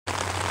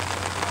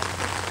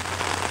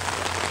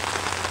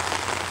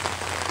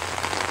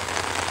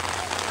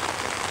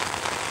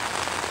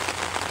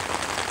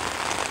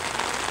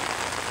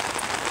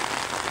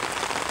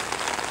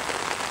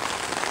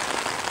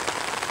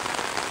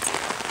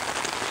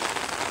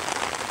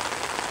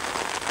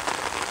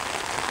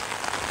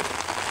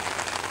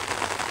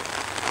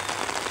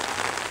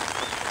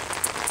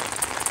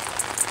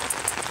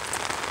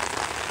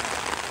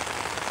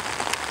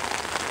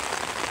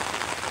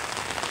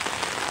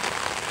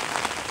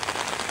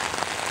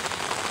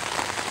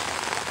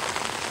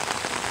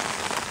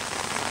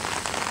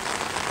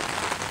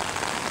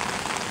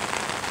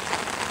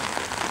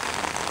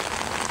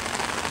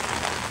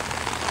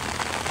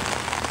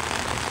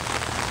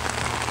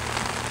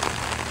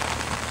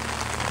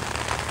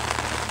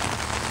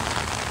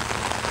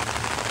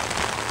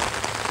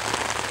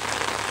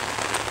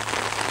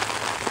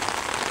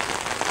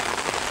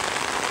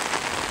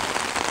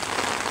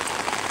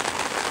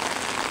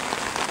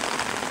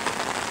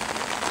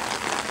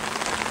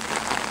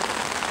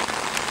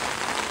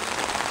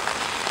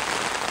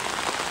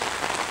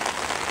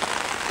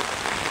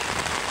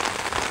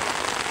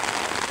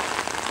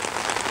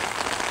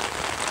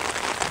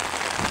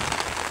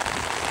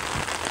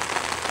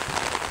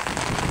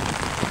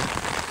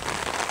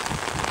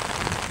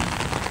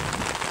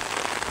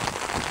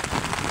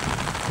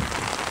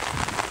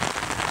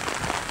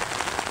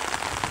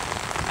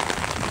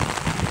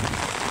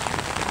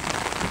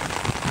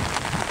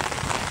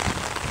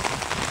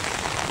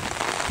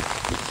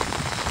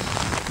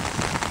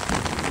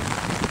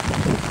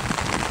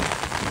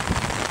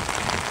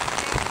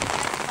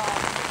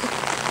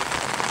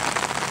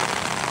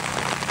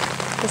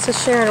This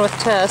is Sharon with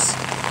Tess.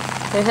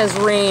 It has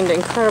rained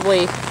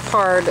incredibly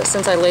hard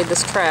since I laid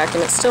this track,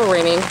 and it's still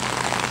raining.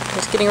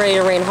 It's getting ready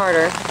to rain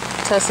harder.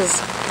 Tess is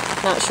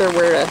not sure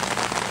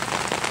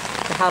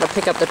how to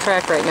pick up the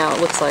track right now,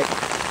 it looks like.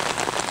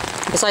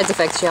 Besides the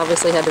fact she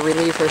obviously had to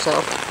relieve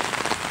herself.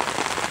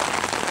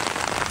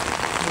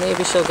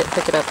 Maybe she'll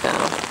pick it up now.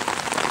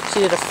 She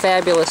did a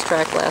fabulous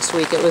track last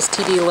week. It was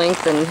TD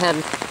length and had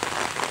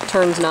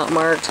turns not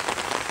marked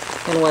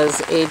and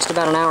was aged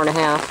about an hour and a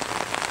half.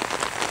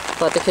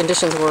 But the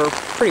conditions were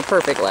pretty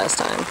perfect last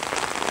time.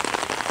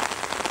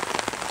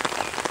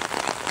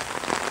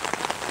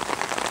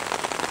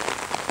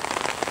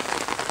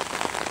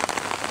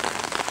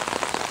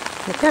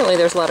 And apparently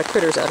there's a lot of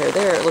critters out here.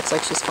 There, it looks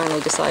like she's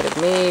finally decided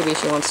maybe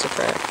she wants to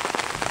track.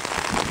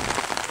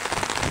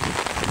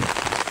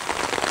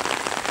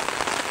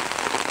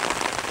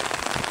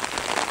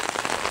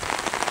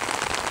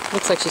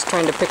 Looks like she's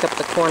trying to pick up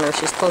the corner.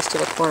 She's close to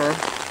the corner.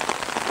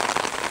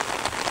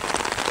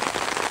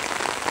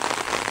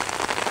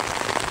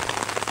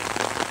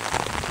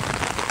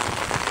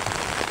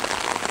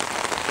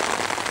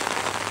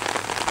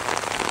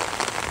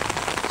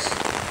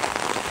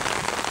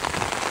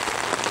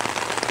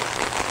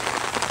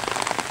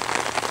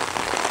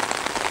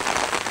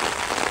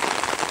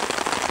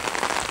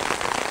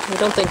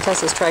 I don't think Tess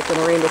has tracked in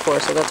the rain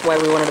before, so that's why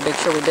we wanted to make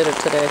sure we did it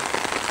today.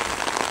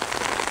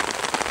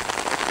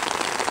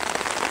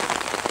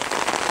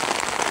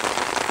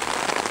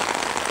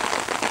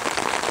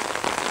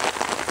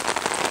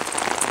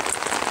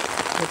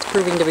 It's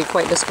proving to be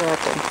quite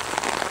distracting.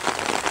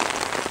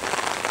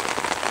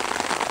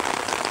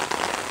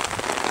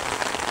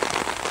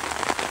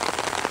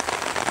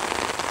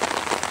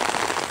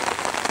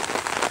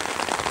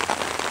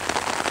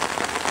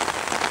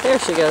 There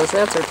she goes,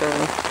 that's her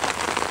turn.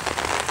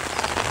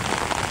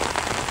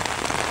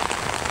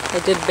 I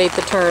did bait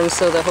the turns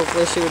so that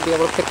hopefully she would be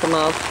able to pick them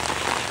up.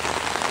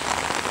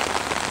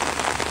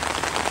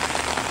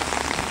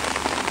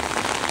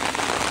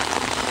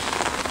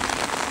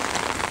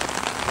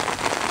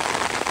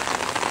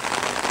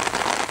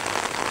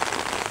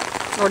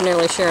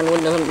 Ordinarily Sharon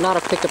wouldn't not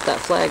have picked up that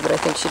flag, but I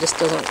think she just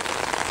doesn't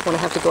want to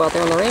have to go out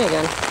there in the rain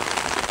again.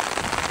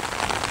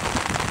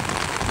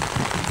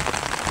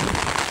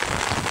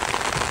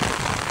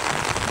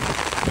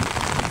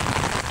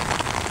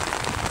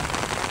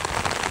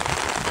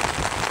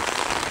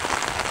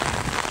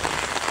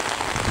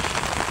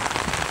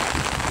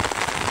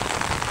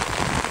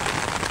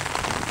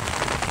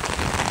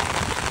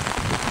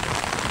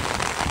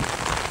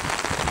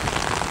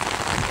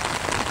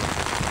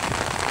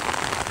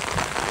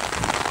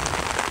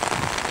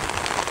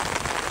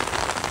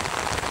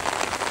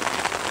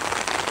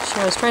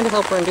 I was trying to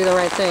help her and do the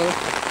right thing.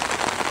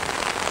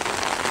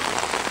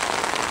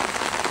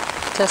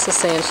 Tess is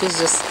saying she's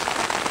just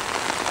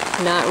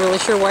not really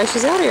sure why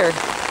she's out here.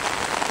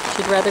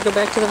 She'd rather go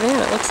back to the van,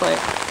 it looks like.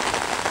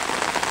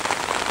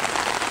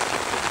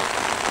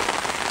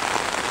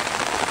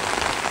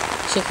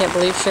 She can't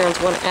believe Sharon's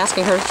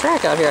asking her to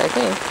track out here, I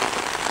think.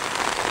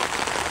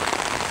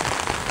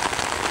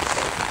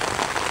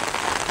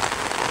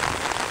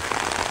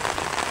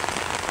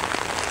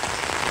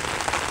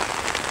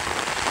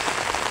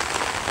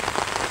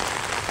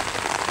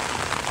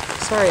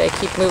 Sorry I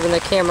keep moving the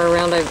camera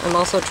around. I'm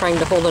also trying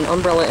to hold an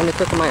umbrella in the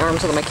crook of my arm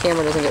so that my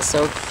camera doesn't get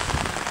soaked.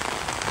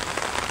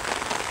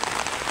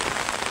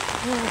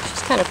 Yeah,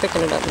 she's kind of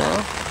picking it up now.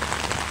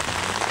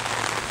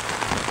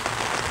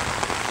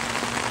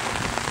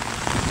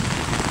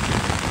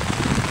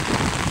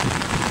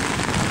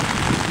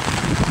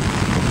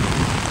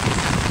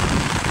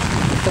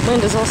 The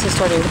wind is also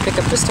starting to pick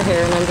up just a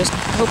hair, and I'm just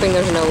hoping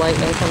there's no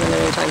lightning coming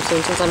anytime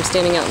soon, since I'm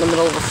standing out in the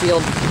middle of a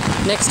field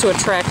next to a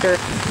tractor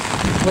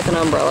with an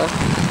umbrella.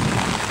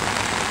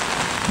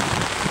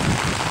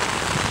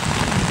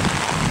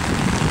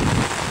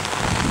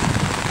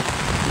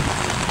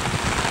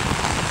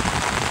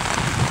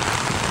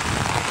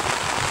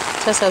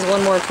 Tess has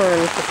one more turn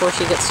before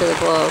she gets to the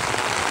glove.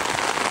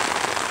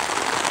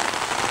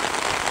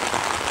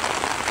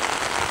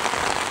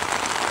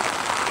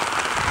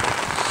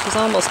 She's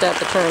almost at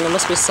the turn. There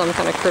must be some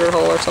kind of critter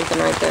hole or something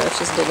right there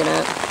she's digging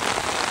at.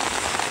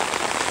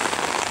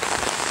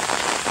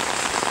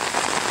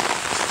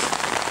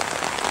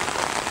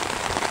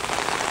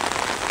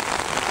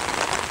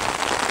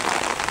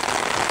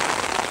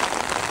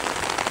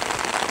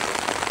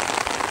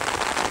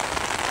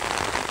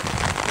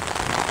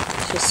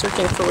 She's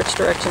searching for which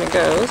direction it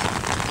goes.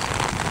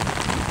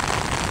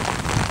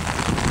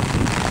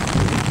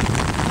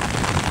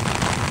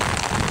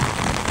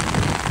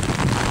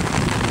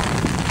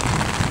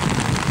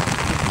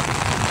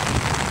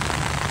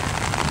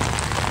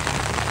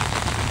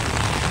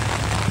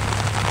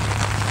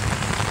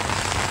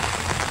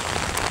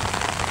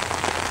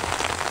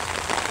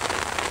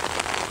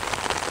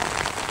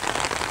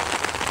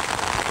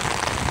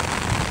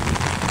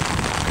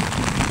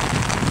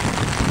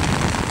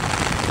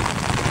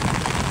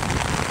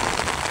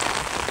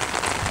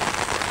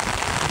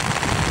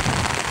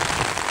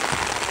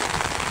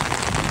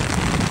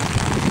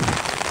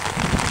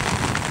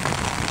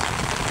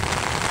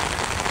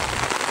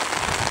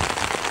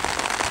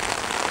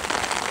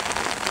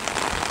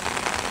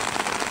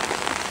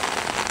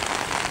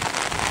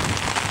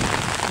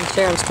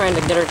 Sharon's trying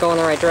to get her to go in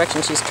the right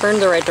direction. She's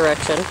turned the right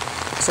direction,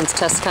 since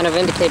Tess kind of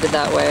indicated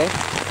that way.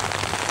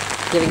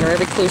 Giving her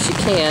every clue she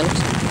can.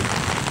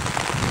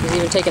 She's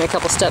even taking a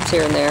couple steps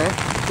here and there,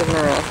 giving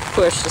her a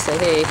push to say,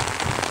 hey,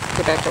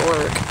 get back to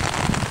work.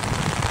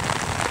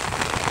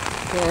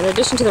 Yeah, in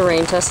addition to the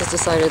rain, Tess has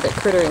decided that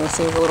crittering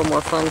seems a little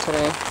more fun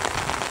today.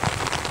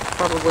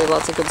 Probably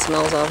lots of good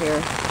smells out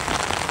here.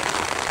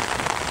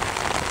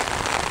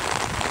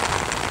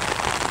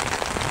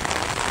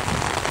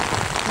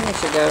 There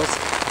she goes.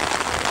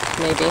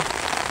 Maybe.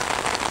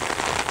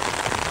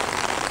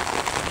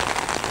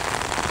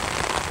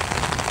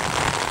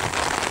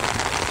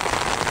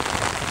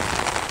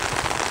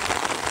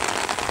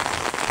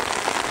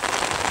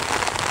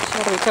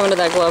 She'll be coming to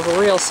that glove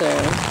real soon.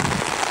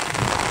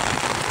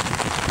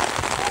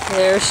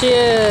 There she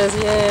is!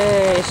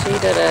 Yay! She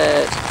did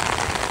it!